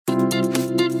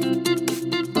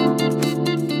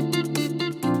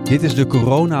Dit is de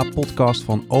corona-podcast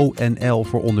van ONL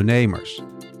voor ondernemers.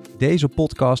 Deze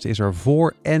podcast is er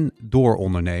voor en door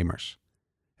ondernemers.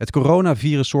 Het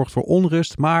coronavirus zorgt voor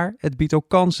onrust, maar het biedt ook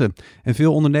kansen. En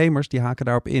veel ondernemers die haken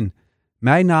daarop in.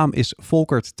 Mijn naam is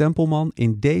Volkert Tempelman.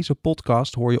 In deze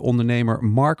podcast hoor je ondernemer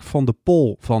Mark van de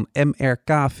Pol van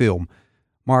MRK Film.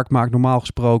 Mark maakt normaal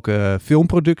gesproken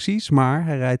filmproducties, maar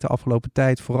hij rijdt de afgelopen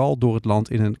tijd vooral door het land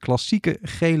in een klassieke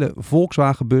gele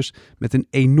Volkswagenbus met een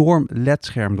enorm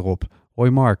LED-scherm erop.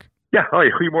 Hoi Mark. Ja,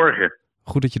 hoi, goedemorgen.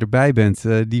 Goed dat je erbij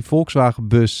bent. Die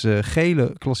Volkswagenbus,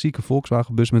 gele klassieke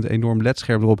Volkswagenbus met een enorm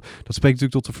LED-scherm erop, dat spreekt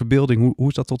natuurlijk tot de verbeelding. Hoe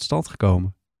is dat tot stand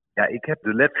gekomen? Ja, ik heb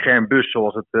de LED-schermbus,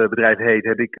 zoals het bedrijf heet,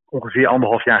 heb ik ongeveer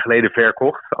 1,5 jaar geleden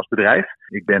verkocht als bedrijf.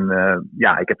 Ik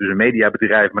heb dus een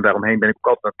mediabedrijf, maar daaromheen ben ik ook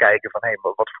altijd aan het kijken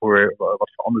van wat voor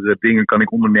andere dingen kan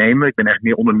ik ondernemen. Ik ben echt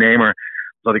meer ondernemer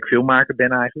dan ik filmmaker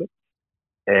ben eigenlijk.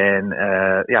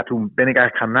 En toen ben ik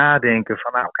eigenlijk gaan nadenken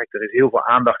van kijk, er is heel veel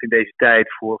aandacht in deze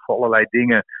tijd voor allerlei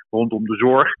dingen rondom de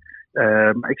zorg.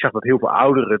 Maar ik zag dat heel veel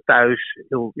ouderen thuis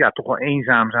toch wel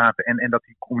eenzaam zaten. En dat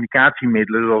die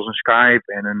communicatiemiddelen zoals een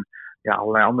Skype en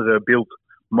allerlei andere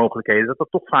beeldmogelijkheden, dat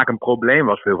toch vaak een probleem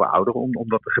was voor heel veel ouderen om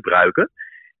dat te gebruiken.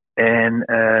 En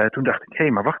toen dacht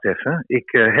ik, maar wacht even. Ik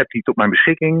heb die tot mijn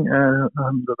beschikking,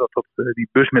 die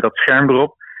bus met dat scherm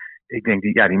erop. Ik denk,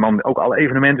 die man ook alle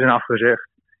evenementen zijn afgezegd.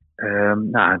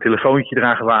 Een telefoontje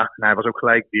eraan gewaagd. En hij was ook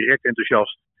gelijk direct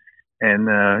enthousiast.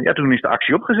 En toen is de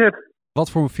actie opgezet.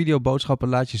 Wat voor videoboodschappen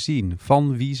laat je zien?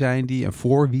 Van wie zijn die en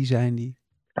voor wie zijn die?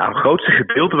 Nou, het grootste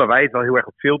gedeelte waar wij het wel heel erg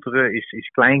op filteren is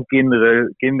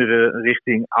kleinkinderen, kinderen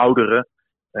richting ouderen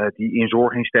die in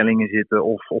zorginstellingen zitten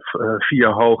of 4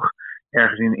 hoog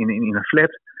ergens in een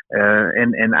flat.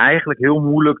 En eigenlijk heel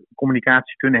moeilijk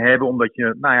communicatie kunnen hebben, omdat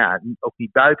je ook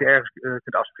niet buiten ergens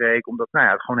kunt afspreken, omdat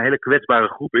het gewoon een hele kwetsbare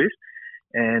groep is.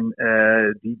 En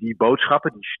die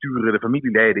boodschappen die sturen de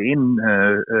familieleden in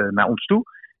naar ons toe.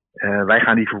 Wij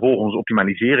gaan die vervolgens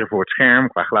optimaliseren voor het scherm,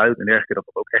 qua geluid en dergelijke,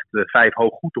 dat ook echt 5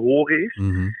 hoog goed te horen is.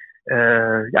 Mm-hmm.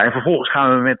 En vervolgens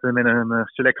gaan we met een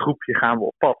select groepje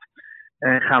op pad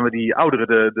en gaan we die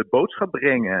ouderen de boodschap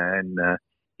brengen. En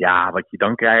wat je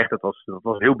dan krijgt, dat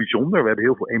was heel bijzonder. We hebben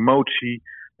heel veel emotie,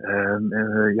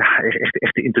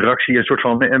 echt interactie, een soort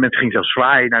van, mensen gingen zelfs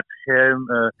zwaaien naar het scherm,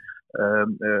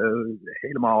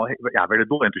 werden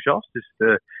dolenthousiast. Dus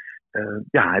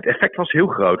het effect was heel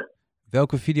groot.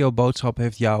 Welke videoboodschap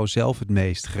heeft jou zelf het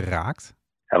meest geraakt?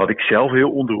 Ja, wat ik zelf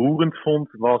heel ontroerend vond,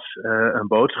 was een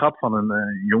boodschap van een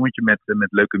jongetje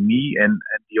met leukemie. En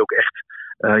die ook echt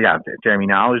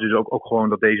terminaal is. Dus ook gewoon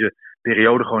dat deze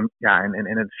periode gewoon,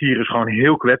 en het virus gewoon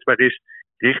heel kwetsbaar is.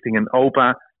 Richting een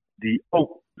opa die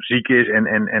ook ziek is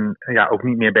en ook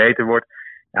niet meer beter wordt.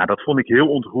 Ja, dat vond ik heel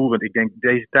ontroerend. Ik denk,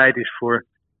 deze tijd is voor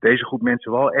deze groep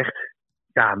mensen wel echt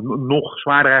nog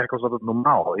zwaarder eigenlijk als dat het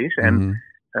normaal is. Mm-hmm. En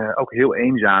ook heel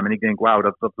eenzaam. En ik denk, wauw,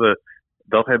 dat we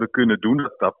dat hebben kunnen doen.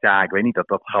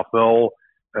 Dat gaf wel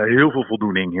heel veel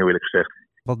voldoening, heel eerlijk gezegd.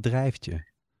 Wat drijft je?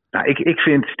 Nou, ik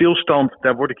vind stilstand,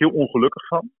 daar word ik heel ongelukkig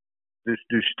van.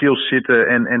 Dus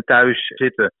stilzitten en thuis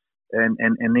zitten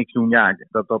en niks doen. Ja,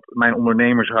 dat mijn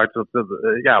ondernemershart,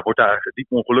 wordt daar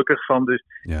diep ongelukkig van. Dus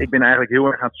ik ben eigenlijk heel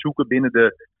erg aan het zoeken binnen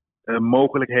de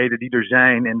mogelijkheden die er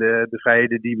zijn en de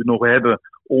vrijheden die we nog hebben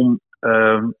om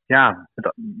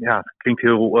het klinkt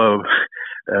heel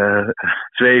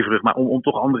zweverig, maar om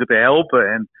toch anderen te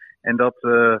helpen. En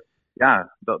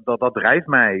dat drijft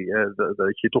mij.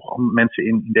 Dat je toch mensen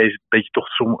in deze beetje toch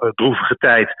zo'n droevige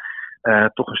tijd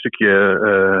toch een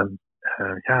stukje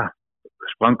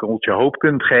sprankeltje hoop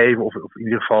kunt geven of in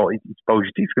ieder geval iets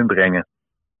positiefs kunt brengen.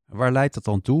 Waar leidt dat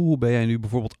dan toe? Hoe ben jij nu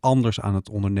bijvoorbeeld anders aan het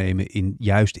ondernemen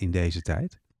juist in deze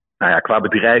tijd? Nou ja, qua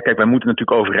bedrijf, kijk, wij moeten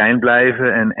natuurlijk overeind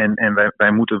blijven en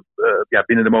wij moeten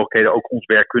binnen de mogelijkheden ook ons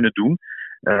werk kunnen doen.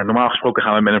 Normaal gesproken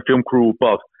gaan we met een filmcrew op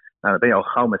pad. Nou, dan ben je al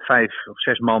gauw met 5 of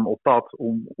 6 man op pad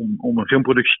om een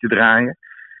filmproductie te draaien.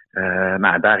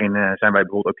 Daarin zijn wij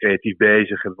bijvoorbeeld ook creatief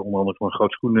bezig. Onder andere voor een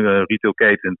groot schoenen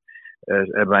retailketen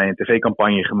hebben wij een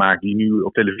tv-campagne gemaakt die nu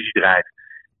op televisie draait.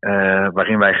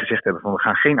 Waarin wij gezegd hebben van we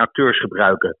gaan geen acteurs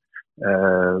gebruiken.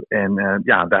 Daar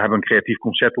hebben we een creatief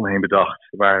concept omheen bedacht.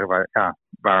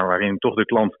 Waarin toch de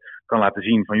klant kan laten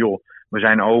zien van joh, we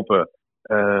zijn open.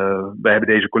 We hebben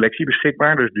deze collectie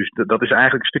beschikbaar. Dus dat is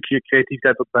eigenlijk een stukje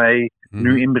creativiteit dat wij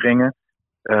nu inbrengen.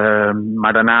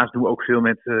 Maar daarnaast doen we ook veel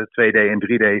met 2D en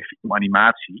 3D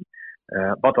filmanimatie.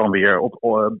 Wat dan weer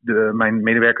mijn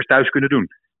medewerkers thuis kunnen doen.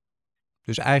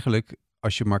 Dus eigenlijk,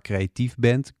 als je maar creatief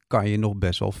bent, kan je nog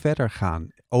best wel verder gaan.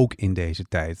 Ook in deze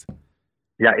tijd.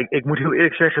 Ja, ik moet heel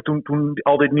eerlijk zeggen, toen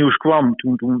al dit nieuws kwam,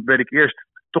 toen werd ik eerst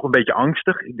toch een beetje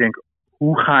angstig. Ik denk,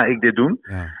 hoe ga ik dit doen?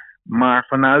 Ja. Maar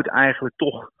vanuit eigenlijk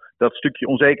toch dat stukje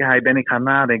onzekerheid ben ik gaan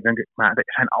nadenken. Denk ik, maar er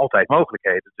zijn altijd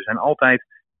mogelijkheden. Er zijn altijd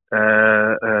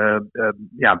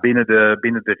binnen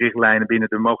de richtlijnen, binnen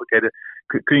de mogelijkheden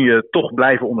kun je toch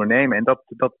blijven ondernemen. En dat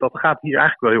gaat hier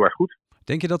eigenlijk wel heel erg goed.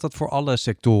 Denk je dat dat voor alle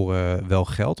sectoren wel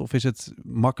geldt? Of is het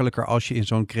makkelijker als je in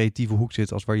zo'n creatieve hoek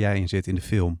zit als waar jij in zit in de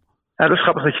film? Ja, dat is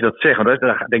grappig dat je dat zegt, want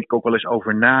daar denk ik ook wel eens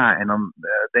over na. En dan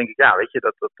denk ik, ja, weet je,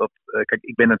 kijk,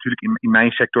 ik ben natuurlijk in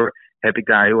mijn sector, heb ik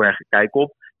daar heel erg kijk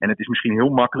op. En het is misschien heel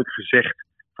makkelijk gezegd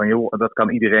van, joh, dat kan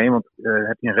iedereen, want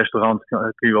heb je een restaurant,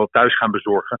 kun je wel thuis gaan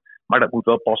bezorgen. Maar dat moet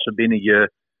wel passen binnen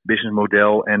je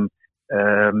businessmodel en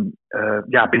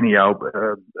binnen jouw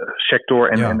sector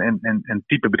en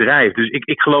type bedrijf. Dus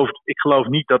ik geloof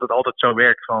niet dat het altijd zo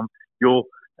werkt van, joh,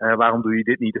 waarom doe je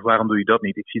dit niet of waarom doe je dat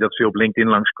niet? Ik zie dat veel op LinkedIn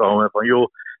langskomen van, joh,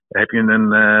 heb je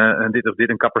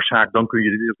een kapperszaak, dan kun je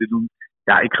dit of dit doen.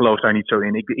 Ja, ik geloof daar niet zo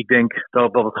in. Ik denk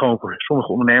dat het gewoon voor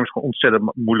sommige ondernemers gewoon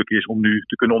ontzettend moeilijk is om nu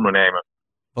te kunnen ondernemen.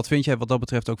 Wat vind jij wat dat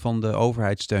betreft ook van de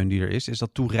overheidssteun die er is? Is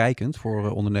dat toereikend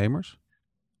voor ondernemers?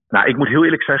 Nou, ik moet heel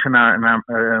eerlijk zeggen,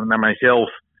 naar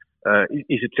mijzelf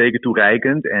is het zeker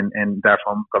toereikend. En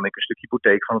daarvan kan ik een stuk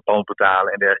hypotheek van het pand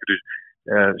betalen en dergelijke. Dus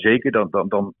zeker,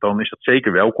 dan is dat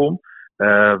zeker welkom.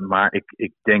 Maar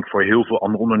ik denk voor heel veel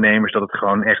andere ondernemers dat het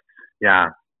gewoon echt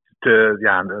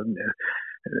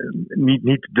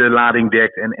niet de lading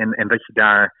dekt. En dat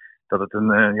je dat het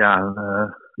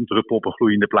een druppel op een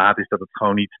gloeiende plaat is, dat het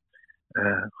gewoon niet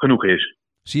genoeg is.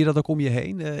 Zie je dat ook om je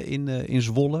heen in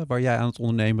Zwolle, waar jij aan het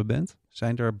ondernemen bent?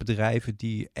 Zijn er bedrijven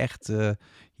die echt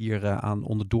hier aan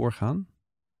onderdoor gaan?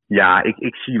 Ja,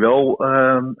 ik zie wel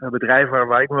bedrijven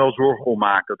waar ik me wel zorgen om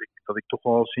maak. Dat ik toch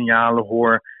wel signalen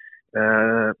hoor.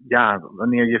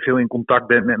 Wanneer je veel in contact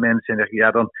bent met mensen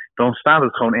en dan staat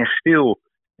het gewoon echt stil.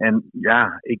 En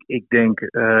ja, ik denk,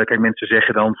 kijk, mensen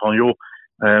zeggen dan van, joh,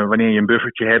 wanneer je een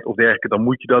buffertje hebt of dergelijke, dan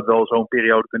moet je dat wel zo'n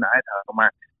periode kunnen uithouden.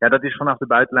 Maar ja, dat is vanaf de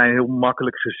buitenlijn heel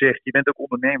makkelijk gezegd. Je bent ook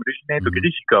ondernemer, dus je neemt ook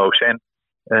risico's. En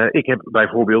ik heb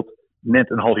bijvoorbeeld net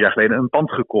een half jaar geleden een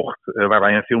pand gekocht waar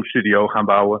wij een filmstudio gaan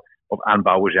bouwen of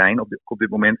aanbouwen zijn op dit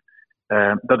moment.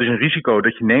 Dat is een risico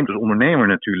dat je neemt als ondernemer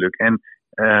natuurlijk. En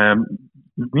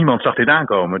niemand zag dit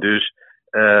aankomen. Dus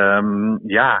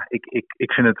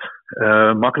ik vind het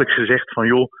makkelijk gezegd van,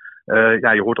 joh,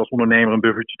 je hoort als ondernemer een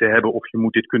buffertje te hebben of je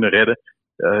moet dit kunnen redden.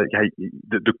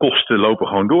 De kosten lopen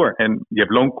gewoon door. En je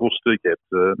hebt loonkosten, je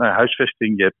hebt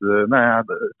huisvesting, je hebt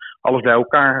alles bij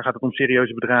elkaar gaat het om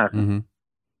serieuze bedragen. Mm-hmm.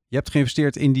 Je hebt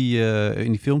geïnvesteerd in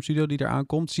die filmstudio die eraan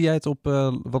komt. Zie jij het op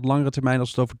wat langere termijn,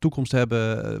 als we het over de toekomst hebben,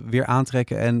 weer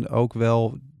aantrekken en ook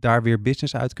wel daar weer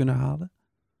business uit kunnen halen?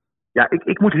 Ja,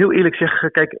 ik moet heel eerlijk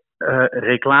zeggen, kijk,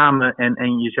 reclame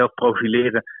en jezelf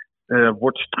profileren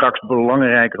wordt straks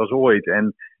belangrijker als ooit.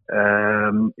 En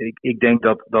ik denk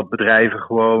dat bedrijven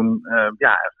gewoon,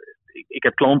 ik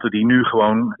heb klanten die nu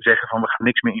gewoon zeggen van, we gaan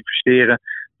niks meer investeren.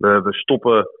 We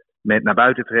stoppen met naar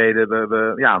buiten treden.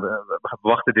 We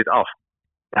wachten dit af.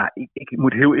 Ja, ik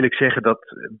moet heel eerlijk zeggen,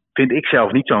 dat vind ik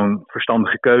zelf niet zo'n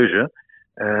verstandige keuze.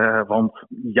 Want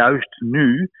juist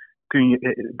nu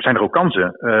zijn er ook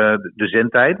kansen. De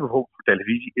zendtijd, bijvoorbeeld voor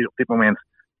televisie, is op dit moment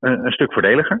een stuk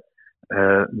voordeliger.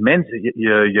 Mensen,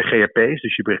 je GRP's,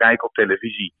 dus je bereik op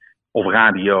televisie of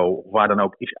radio, of waar dan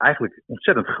ook, is eigenlijk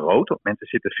ontzettend groot. Want mensen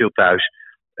zitten veel thuis,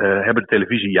 hebben de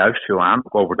televisie juist veel aan,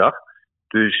 ook overdag.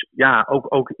 Dus ja,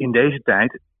 ook in deze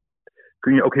tijd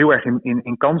kun je ook heel erg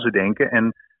in kansen denken.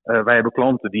 En wij hebben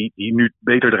klanten die nu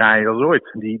beter draaien dan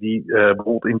ooit. Die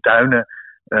bijvoorbeeld in tuinen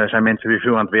zijn mensen weer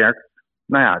veel aan het werk.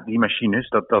 Nou ja, die machines,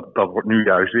 dat wordt nu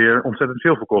juist weer ontzettend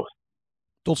veel verkocht.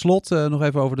 Tot slot nog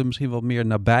even over de misschien wat meer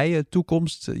nabije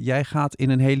toekomst. Jij gaat in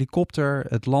een helikopter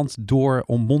het land door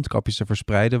om mondkapjes te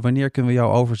verspreiden. Wanneer kunnen we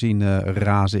jou overzien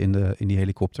razen in die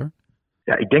helikopter?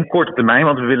 Ja, ik denk korte termijn,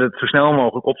 want we willen het zo snel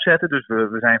mogelijk opzetten. Dus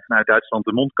we zijn vanuit Duitsland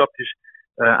de mondkapjes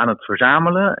aan het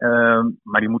verzamelen.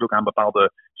 Maar die moeten ook aan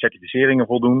bepaalde certificeringen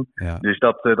voldoen. Ja. Dus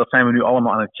dat zijn we nu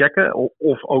allemaal aan het checken.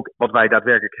 Of ook wat wij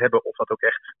daadwerkelijk hebben, of dat ook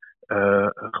echt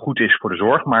goed is voor de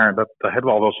zorg. Maar daar hebben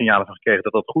we al wel signalen van gekregen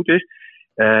dat dat goed is.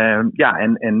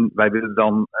 En wij willen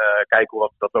dan kijken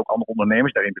of dat ook andere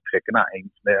ondernemers daarin betrekken. Nou,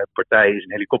 een partij is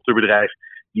een helikopterbedrijf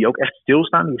die ook echt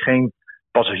stilstaan, die geen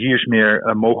passagiers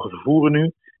meer mogen vervoeren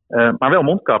nu. Maar wel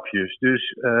mondkapjes.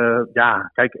 Dus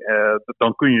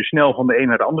dan kun je snel van de een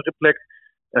naar de andere plek.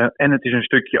 En het is een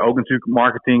stukje ook natuurlijk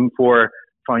marketing voor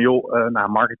van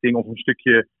marketing of een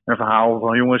stukje een verhaal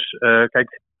van jongens,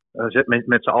 zet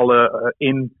met z'n allen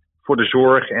in voor de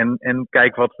zorg en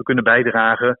kijk wat we kunnen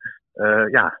bijdragen.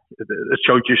 Het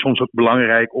showtje is soms ook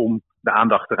belangrijk om de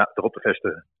aandacht erop te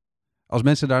vestigen. Als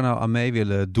mensen daar nou aan mee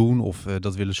willen doen of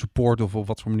dat willen supporten of op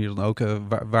wat voor manier dan ook,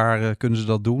 waar kunnen ze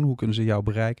dat doen? Hoe kunnen ze jou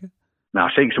bereiken? Nou,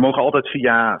 zeker. Ze mogen altijd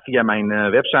via mijn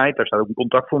website. Daar staat ook een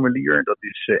contactformulier. Dat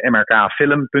is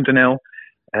mrkfilm.nl.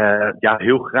 Ja,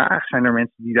 heel graag. Zijn er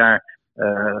mensen die daar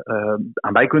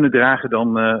aan bij kunnen dragen,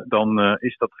 dan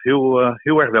is dat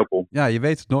heel erg welkom. Ja, je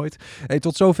weet het nooit. Hey,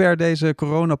 tot zover deze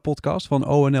corona-podcast van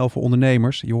ONL voor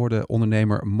Ondernemers. Je hoorde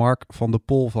ondernemer Mark van der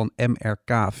Pol van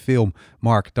MRK Film.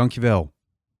 Mark, dankjewel.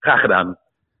 Graag gedaan.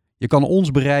 Je kan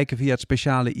ons bereiken via het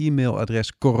speciale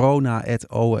e-mailadres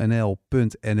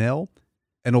corona@onl.nl.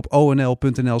 En op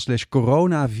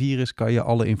onl.nl/coronavirus kan je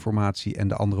alle informatie en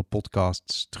de andere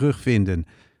podcasts terugvinden.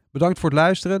 Bedankt voor het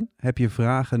luisteren. Heb je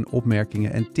vragen,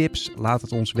 opmerkingen en tips? Laat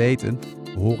het ons weten.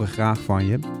 We horen graag van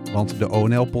je, want de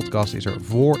ONL-podcast is er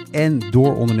voor en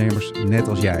door ondernemers net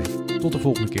als jij. Tot de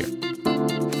volgende keer.